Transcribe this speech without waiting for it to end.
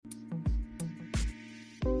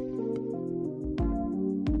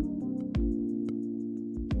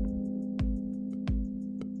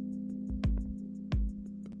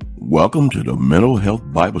Welcome to the Mental Health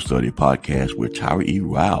Bible Study Podcast with Tyra E.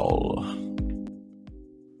 Rowell.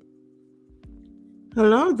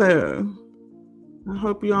 Hello there. I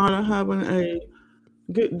hope you all are having a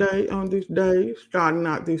good day on this day, starting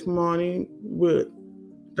out this morning with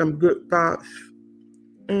some good thoughts.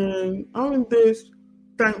 And on this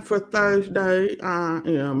Thankful Thursday, I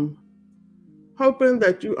am hoping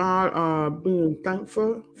that you all are being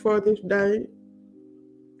thankful for this day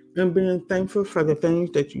and being thankful for the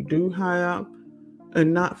things that you do have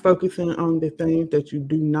and not focusing on the things that you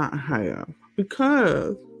do not have.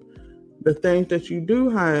 Because the things that you do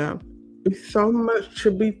have is so much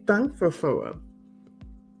to be thankful for.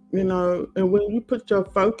 You know, and when you put your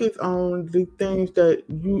focus on the things that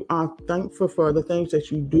you are thankful for, the things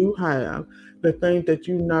that you do have, the things that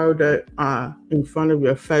you know that are in front of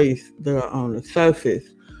your face, that are on the surface,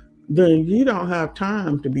 then you don't have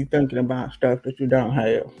time to be thinking about stuff that you don't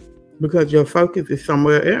have because your focus is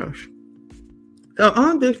somewhere else. So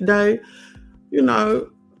on this day, you know,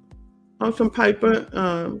 on some paper,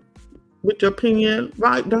 with your pen,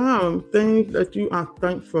 write down things that you are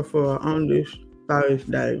thankful for on this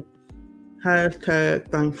Thursday. Hashtag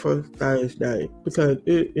Thankful Thursday, because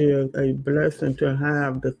it is a blessing to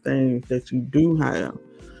have the things that you do have.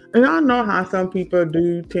 And I know how some people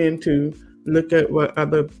do tend to look at what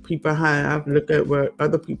other people have, look at what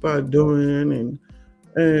other people are doing, and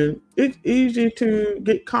it's easy to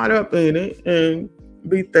get caught up in it and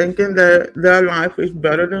be thinking that their life is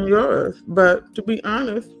better than yours. But to be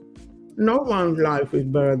honest, no one's life is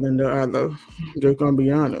better than the other. Just gonna be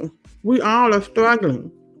honest. We all are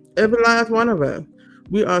struggling. Every last one of us.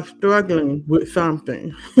 We are struggling with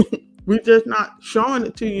something. We're just not showing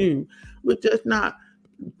it to you. We're just not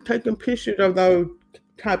taking pictures of those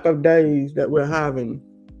type of days that we're having,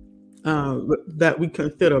 that we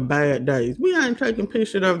consider bad days. We ain't taking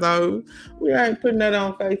pictures of those. We ain't putting that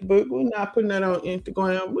on Facebook. We're not putting that on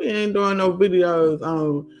Instagram. We ain't doing no videos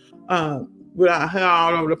on with our hair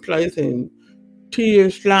all over the place and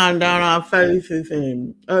tears sliding down our faces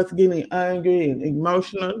and us getting angry and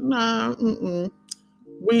emotional. Nah,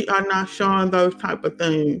 we are not showing those type of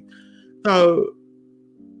things. So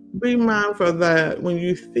be mindful of that when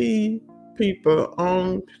you see people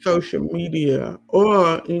on social media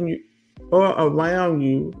or around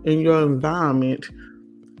you in your environment.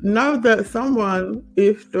 Know that someone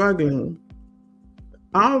is struggling.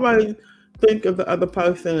 Always think of the other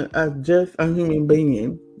person as just a human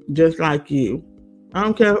being, just like you. I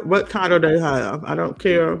don't care what title they have. I don't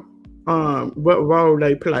care what role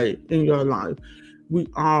they play in your life. We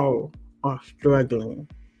all are struggling.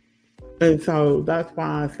 And so that's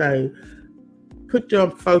why I say put your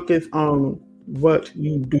focus on what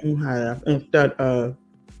you do have instead of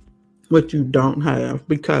what you don't have,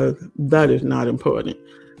 because that is not important.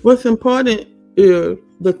 What's important is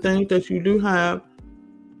the things that you do have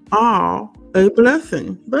are a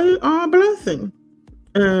blessing. They are a blessing.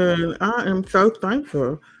 And I am so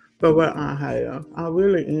thankful for what I have. I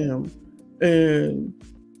really am. And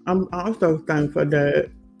I'm also thankful that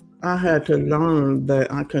I had to learn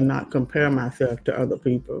that I cannot compare myself to other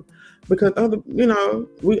people. Because we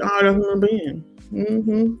are a human being.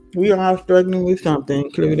 We are struggling with something,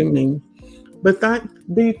 including me. But thanks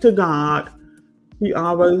be to God, He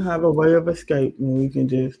always have a way of escape when we can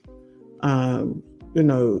just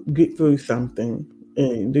get through something.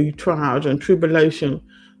 And these trials and tribulations,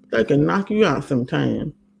 they can knock you out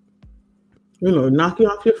sometimes. Knock you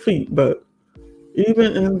off your feet. But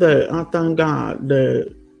even in that, I thank God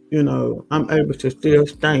that, I'm able to still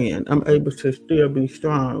stand. I'm able to still be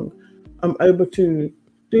strong. I'm able to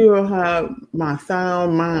still have my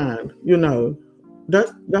sound mind.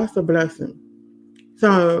 That's a blessing.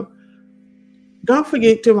 So don't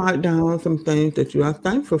forget to write down some things that you are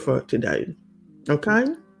thankful for today. Okay?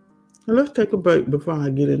 So let's take a break before I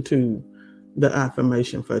get into the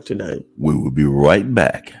affirmation for today. We will be right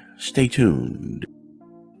back. Stay tuned.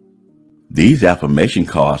 These affirmation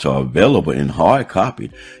cards are available in hard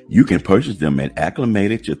copy. You can purchase them at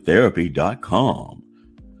acclimatedtotherapy.com.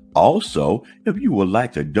 Also, if you would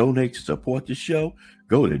like to donate to support the show,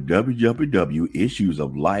 go to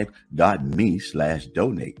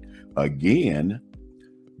www.issuesoflife.me/donate. Again,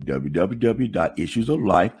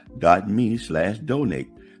 www.issuesoflife.me/donate.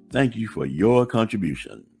 Thank you for your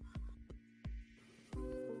contribution.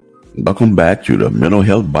 Welcome back to the Mental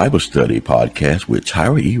Health Bible Study Podcast with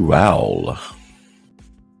Tyra E. Rowell.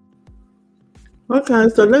 Okay,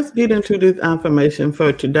 so let's get into this affirmation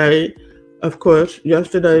for today. Of course,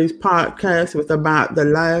 yesterday's podcast was about the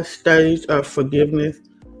last stage of forgiveness,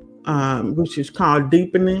 which is called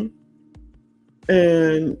deepening.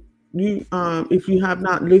 And you, if you have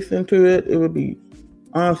not listened to it, it would be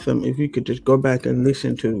awesome if you could just go back and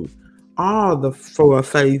listen to all the 4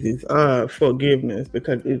 phases of forgiveness,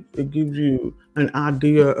 because it gives you an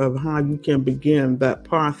idea of how you can begin that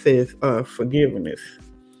process of forgiveness.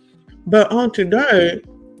 But on today,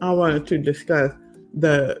 I wanted to discuss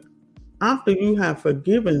that after you have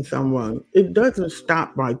forgiven someone, it doesn't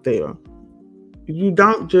stop right there. You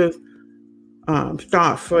don't just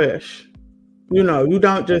start fresh. You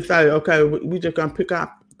don't just say, okay, we just gonna pick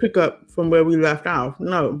up from where we left off.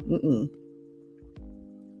 No.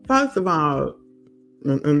 First of all,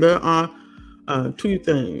 and there are 2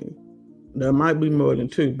 things. There might be more than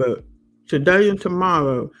 2, but today and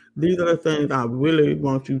tomorrow, these are the things I really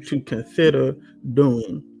want you to consider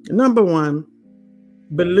doing. Number 1,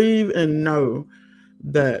 believe and know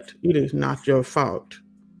that it is not your fault.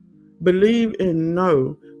 Believe and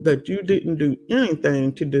know that you didn't do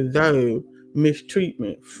anything to deserve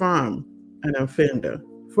mistreatment from an offender,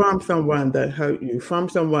 from someone that hurt you, from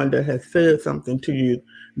someone that has said something to you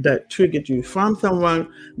that triggered you, from someone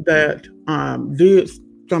that did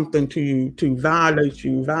something to you to violate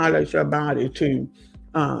your body, to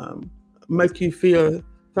make you feel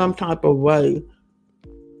some type of way.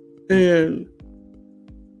 And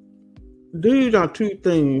these are 2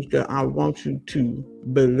 things that I want you to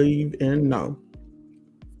believe and know.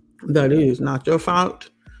 That it is not your fault,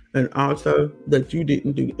 and also that you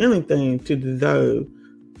didn't do anything to deserve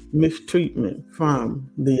mistreatment from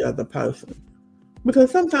the other person.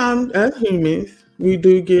 Because sometimes as humans, we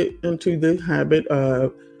do get into this habit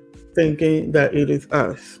of thinking that it is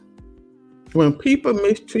us. When people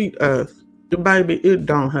mistreat us, baby, it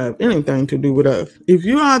don't have anything to do with us. If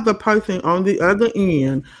you are the person on the other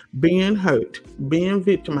end being hurt, being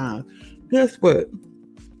victimized, guess what?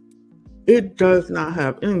 It does not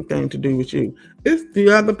have anything to do with you. It's the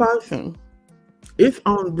other person. It's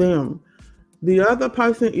on them. The other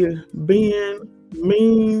person is being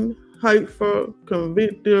mean, hateful,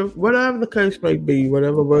 convictive, whatever the case may be,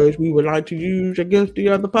 whatever words we would like to use against the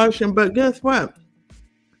other person. But guess what?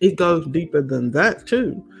 It goes deeper than that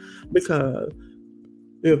too. Because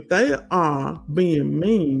if they are being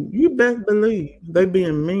mean, you best believe they're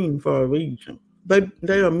being mean for a reason.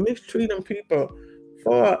 They are mistreating people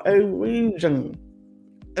for a reason.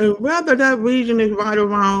 And whether that reason is right or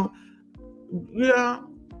wrong, yeah,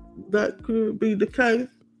 that could be the case.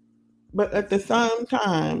 But at the same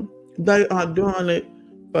time, they are doing it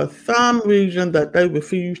for some reason that they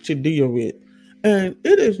refuse to deal with. And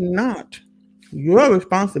it is not your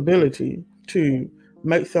responsibility to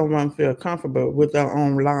make someone feel comfortable with their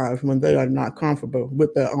own lives when they are not comfortable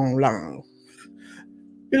with their own lives.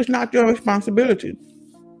 It's not your responsibility.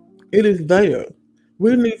 It is theirs.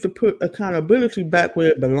 We need to put accountability back where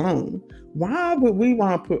it belongs. Why would we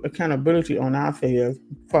want to put accountability on ourselves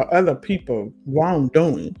for other people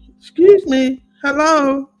wrongdoing? Excuse me.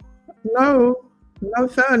 Hello? No,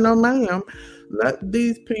 sir, no, ma'am. Let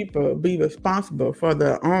these people be responsible for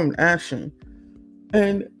their own action.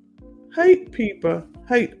 And hate people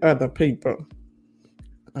hate other people.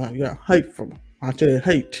 Hateful. I said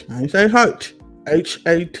hate. I didn't say hurt.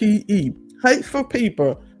 H-A-T-E. Hateful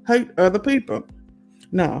people hate other people.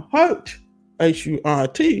 Now, hurt,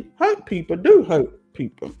 H-U-R-T, hurt people do hurt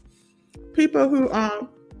people. People who are,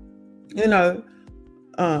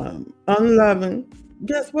 unloving,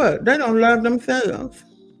 guess what? They don't love themselves.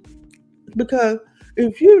 Because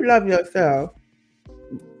if you love yourself,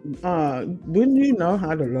 wouldn't you know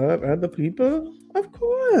how to love other people? Of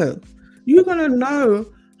course. You're going to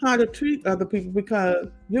know how to treat other people because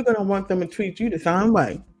you're going to want them to treat you the same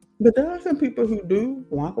way. But there are some people who do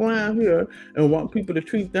walk around here and want people to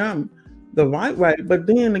treat them the right way. But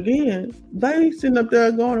then again, they sitting up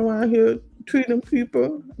there going around here treating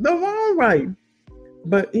people the wrong way.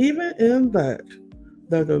 But even in that,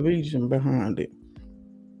 there's a reason behind it.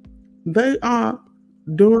 They are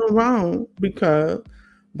doing wrong because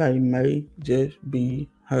they may just be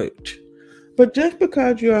hurt. But just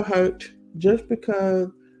because you're hurt, just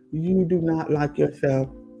because you do not like yourself,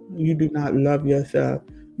 you do not love yourself,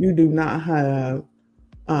 you do not have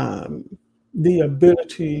the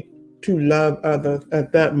ability to love others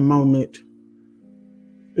at that moment,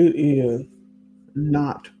 it is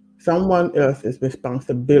not someone else's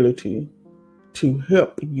responsibility to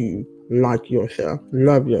help you like yourself,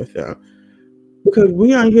 love yourself. Because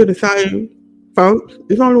we aren't here to save folks.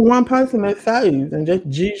 There's only one person that saves, and that's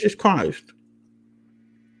Jesus Christ.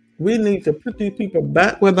 We need to put these people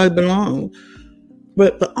back where they belong.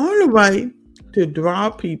 But the only way to draw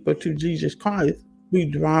people to Jesus Christ, we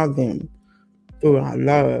draw them through our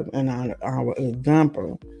love and our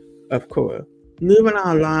example, of course. Living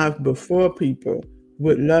our lives before people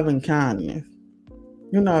with love and kindness.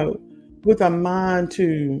 with a mind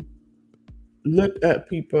to look at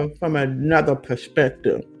people from another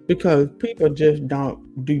perspective, because people just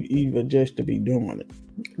don't do evil just to be doing it.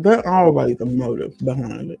 There's always a motive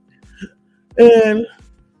behind it. And,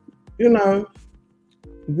 you know,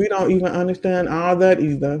 we don't even understand all that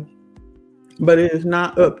either. But it is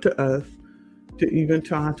not up to us to even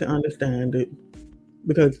try to understand it,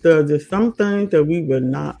 because there's just some things that we will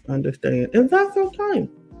not understand. And that's okay.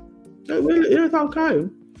 It really is okay.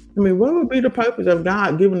 I mean, what would be the purpose of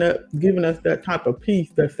God giving us that type of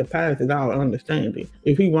peace that surpasses our understanding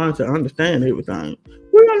if He wants to understand everything?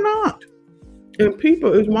 We are not. And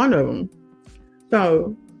people is one of them.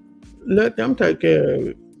 So let them take care of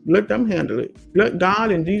it. Let them handle it. Let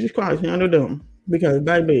God and Jesus Christ handle them. Because,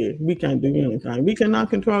 baby, we can't do anything. We cannot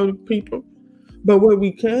control people. But what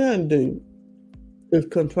we can do is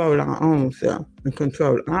control our own self and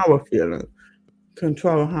control our feelings.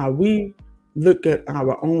 Control how we look at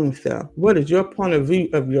our own self. What is your point of view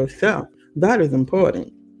of yourself? That is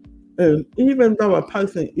important. And even though a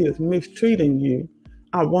person is mistreating you,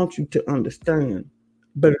 I want you to understand,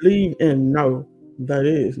 believe and know that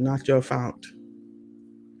it is not your fault.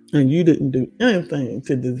 And you didn't do anything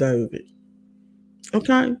to deserve it.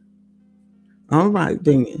 Okay? All right,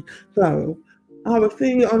 then. So, I will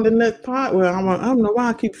see you on the next part where I don't know why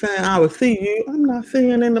I keep saying I will see you. I'm not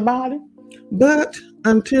seeing anybody. But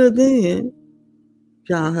until then,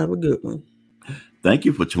 y'all have a good one. Thank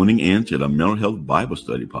you for tuning in to the Mental Health Bible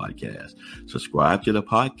Study Podcast. Subscribe to the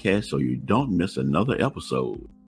podcast so you don't miss another episode.